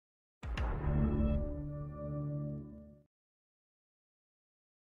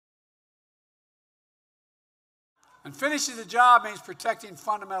And finishing the job means protecting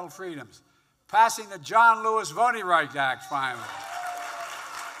fundamental freedoms. Passing the John Lewis Voting Rights Act, finally.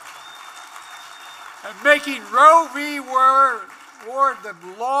 And making Roe v. Wade the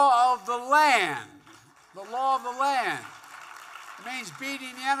law of the land. The law of the land. It means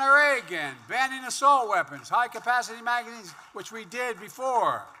beating the NRA again, banning assault weapons, high-capacity magazines, which we did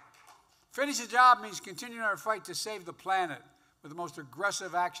before. Finish the job means continuing our fight to save the planet with the most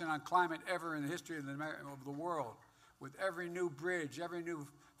aggressive action on climate ever in the history of the world, with every new bridge, every new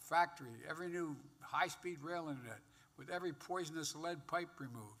factory, every new high-speed rail internet, with every poisonous lead pipe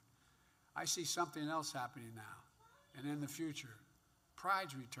removed. I see something else happening now and in the future.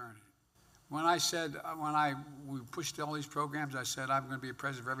 Pride's returning. When we pushed all these programs, I said, I'm going to be a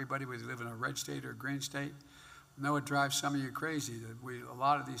president for everybody, whether you live in a red state or a green state. I know it drives some of you crazy that a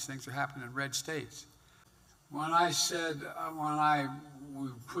lot of these things are happening in red states. When we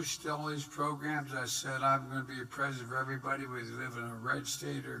pushed all these programs, I said, I'm going to be a president for everybody, whether you live in a red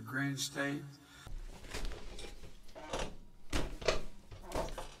state or a green state.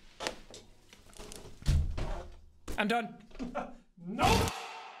 I'm done. No!